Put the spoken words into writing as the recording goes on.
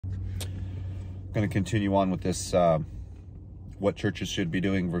going to continue on with this, what churches should be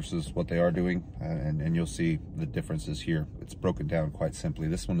doing versus what they are doing, and you'll see the differences here. It's broken down quite simply.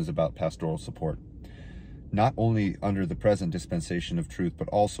 This one is about pastoral support. Not only under the present dispensation of truth, but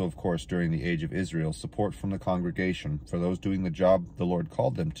also, of course, during the age of Israel, support from the congregation for those doing the job the Lord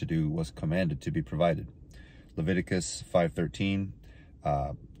called them to do was commanded to be provided. Leviticus 5:13,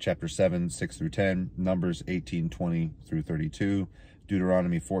 chapter 7, 6 through 10, Numbers 18:20 through 32,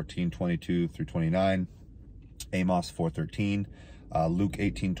 Deuteronomy 14:22 through 29, Amos 4:13, Luke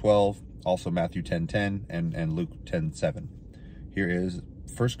 18:12, also Matthew 10:10, and Luke 10:7. Here is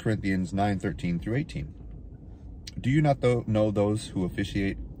 1 Corinthians 9:13 through 18. Do you not know those who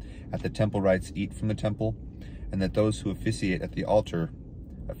officiate at the temple rites eat from the temple, and that those who officiate at the altar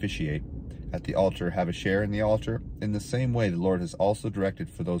have a share in the altar? In the same way, the Lord has also directed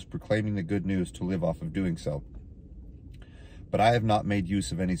for those proclaiming the good news to live off of doing so. But I have not made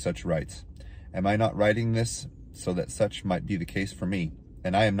use of any such rites. Am I not writing this so that such might be the case for me?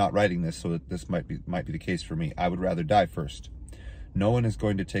 And I am not writing this so that this might be the case for me. I would rather die first. No one is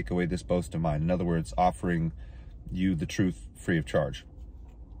going to take away this boast of mine. In other words, offering you the truth free of charge.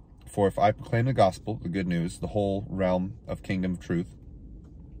 For if I proclaim the gospel, the good news, the whole realm of kingdom of truth,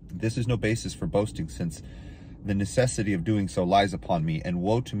 this is no basis for boasting, since the necessity of doing so lies upon me, and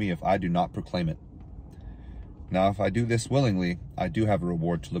woe to me if I do not proclaim it. Now, if I do this willingly, I do have a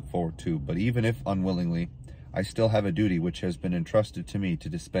reward to look forward to, but even if unwillingly, I still have a duty which has been entrusted to me to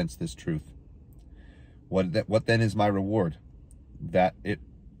dispense this truth. What then is my reward? That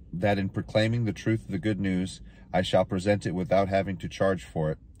in proclaiming the truth of the good news, I shall present it without having to charge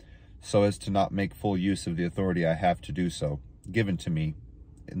for it, so as to not make full use of the authority I have to do so, given to me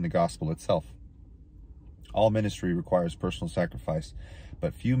in the gospel itself. All ministry requires personal sacrifice,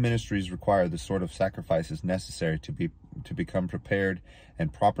 but few ministries require the sort of sacrifices necessary to become prepared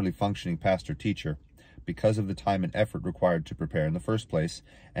and properly functioning pastor-teacher, because of the time and effort required to prepare in the first place,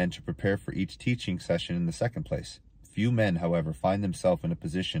 and to prepare for each teaching session in the second place. Few men, however, find themselves in a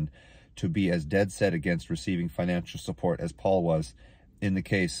position to be as dead set against receiving financial support as Paul was in the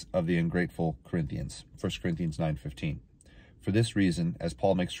case of the ungrateful Corinthians. 1 Corinthians 9:15. For this reason, as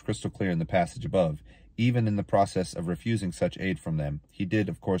Paul makes crystal clear in the passage above, even in the process of refusing such aid from them, he did,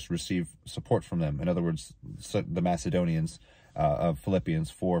 of course, receive support from them. In other words, the Macedonians of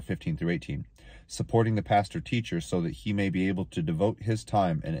Philippians 4:15 through 18, supporting the pastor-teacher so that he may be able to devote his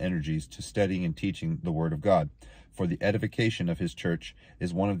time and energies to studying and teaching the Word of God. For the edification of his church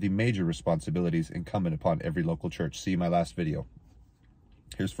is one of the major responsibilities incumbent upon every local church. See my last video.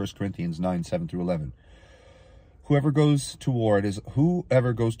 Here's 1 Corinthians 9:7 through 11. Whoever goes toward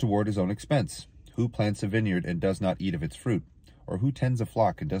his own expense. Who plants a vineyard and does not eat of its fruit? Or who tends a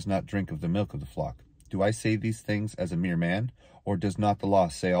flock and does not drink of the milk of the flock? Do I say these things as a mere man? Or does not the law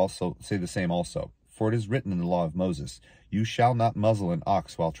say the same also? For it is written in the law of Moses, you shall not muzzle an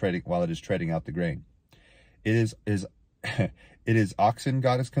ox while it is treading out the grain. It is oxen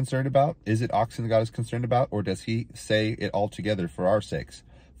God is concerned about? Is it oxen God is concerned about? Or does he say it altogether for our sakes?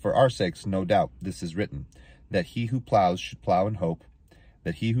 For our sakes, no doubt, this is written, that he who plows should plow in hope,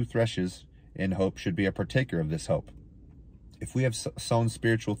 that he who threshes in hope should be a partaker of this hope. If we have sown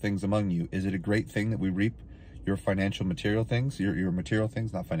spiritual things among you, is it a great thing that we reap your financial material things? Your material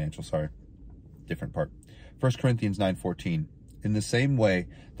things, not financial, sorry. Different part. 1 Corinthians 9:14. In the same way,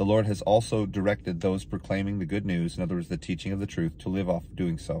 the Lord has also directed those proclaiming the good news, in other words, the teaching of the truth, to live off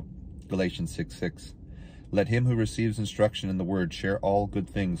doing so. Galatians 6:6. Let him who receives instruction in the word share all good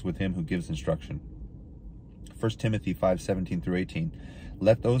things with him who gives instruction. 1 Timothy 5:17 through 18.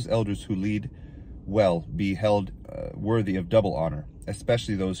 Let those elders who lead well be held worthy of double honor,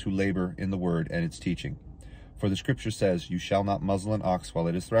 especially those who labor in the word and its teaching. For the scripture says, you shall not muzzle an ox while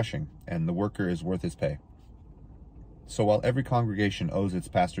it is threshing, and the worker is worth his pay. So while every congregation owes its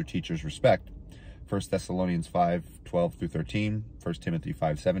pastor-teachers respect, 1 Thessalonians 5:12 through 13, 1 Timothy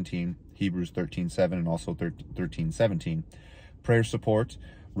 5:17, Hebrews 13:7, and also 13:17, prayer support,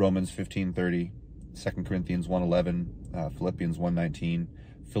 Romans 15:30, 2 Corinthians 1:11, Philippians 1:19,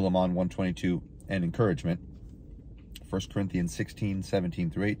 Philemon 1:22, and encouragement, 1 Corinthians 16:17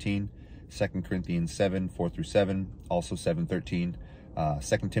 through 18, 2 Corinthians 7:4 through 7, also 7:13,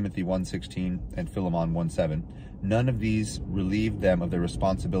 2 Timothy 1:16, and Philemon 1:7. None of these relieve them of their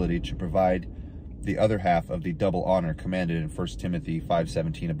responsibility to provide the other half of the double honor commanded in 1 Timothy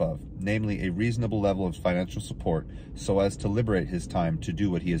 5:17 above, namely a reasonable level of financial support so as to liberate his time to do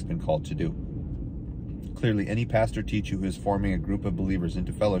what he has been called to do. Clearly, any pastor-teacher who is forming a group of believers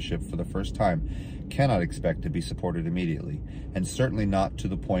into fellowship for the first time cannot expect to be supported immediately, and certainly not to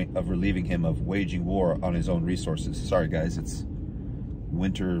the point of relieving him of waging war on his own resources. Sorry guys, it's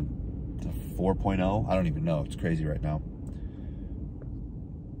winter 4.0. I don't even know. It's crazy right now.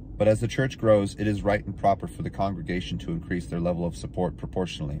 But as the church grows, it is right and proper for the congregation to increase their level of support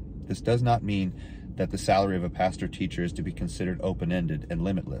proportionally. This does not mean that the salary of a pastor-teacher is to be considered open-ended and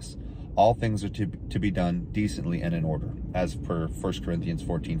limitless. All things are to be done decently and in order, as per 1 Corinthians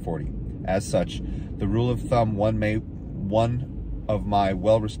 14:40. As such, the rule of thumb one of my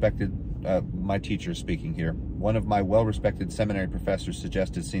well-respected, my teacher speaking here, one of my well-respected seminary professors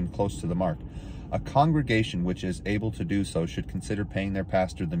suggested seemed close to the mark. A congregation which is able to do so should consider paying their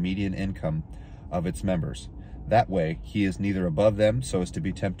pastor the median income of its members. That way, he is neither above them, so as to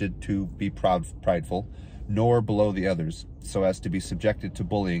be tempted to be prideful, nor below the others, so as to be subjected to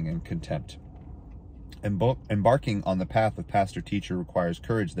bullying and contempt. Embarking on the path of pastor-teacher requires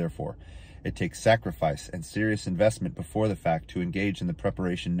courage, therefore. It takes sacrifice and serious investment before the fact to engage in the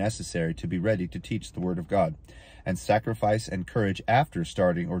preparation necessary to be ready to teach the Word of God, and sacrifice and courage after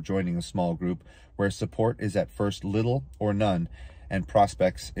starting or joining a small group where support is at first little or none and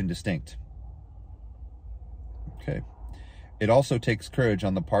prospects indistinct. Okay. It also takes courage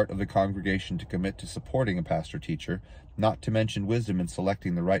on the part of the congregation to commit to supporting a pastor-teacher, not to mention wisdom in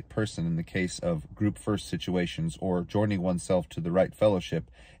selecting the right person in the case of group-first situations, or joining oneself to the right fellowship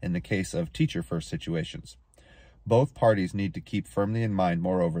in the case of teacher-first situations. Both parties need to keep firmly in mind,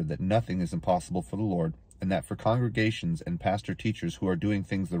 moreover, that nothing is impossible for the Lord, and that for congregations and pastor-teachers who are doing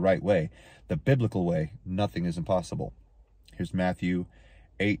things the right way, the biblical way, nothing is impossible. Here's Matthew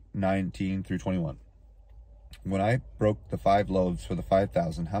 8:19 through 21. When I broke the 5 loaves for the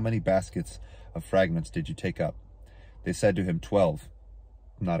 5,000, how many baskets of fragments did you take up? They said to him, 12.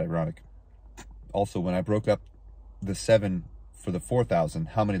 Not ironic. Also, when I broke up the 7 for the 4,000,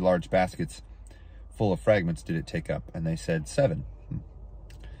 how many large baskets full of fragments did it take up? And they said, 7.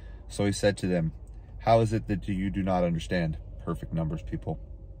 So he said to them, how is it that you do not understand? Perfect numbers, people.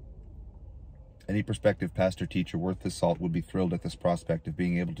 Any prospective pastor-teacher worth his salt would be thrilled at this prospect of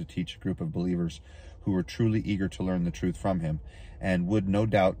being able to teach a group of believers who were truly eager to learn the truth from him, and would no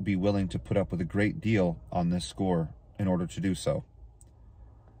doubt be willing to put up with a great deal on this score in order to do so.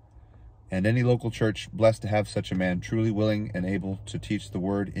 And any local church blessed to have such a man, truly willing and able to teach the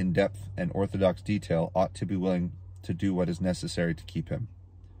word in depth and orthodox detail, ought to be willing to do what is necessary to keep him.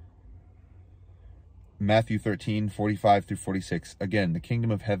 Matthew 13:45 through 46. Again, the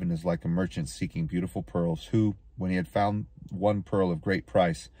kingdom of heaven is like a merchant seeking beautiful pearls, who, when he had found one pearl of great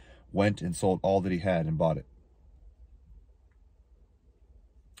price, went and sold all that he had and bought it.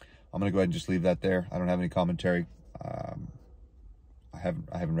 I'm going to go ahead and just leave that there. I don't have any commentary. I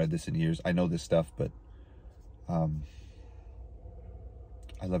haven't read this in years. I know this stuff, but I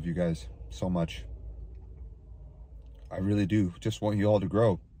love you guys so much. I really do. Just want you all to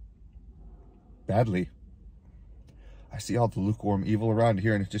grow. Badly. I see all the lukewarm evil around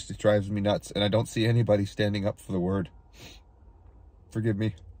here, and it drives me nuts, and I don't see anybody standing up for the word. Forgive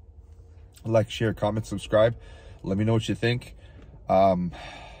me. Like, share, comment, subscribe. Let me know what you think. I'm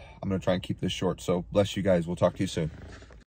going to try and keep this short, so bless you guys. We'll talk to you soon.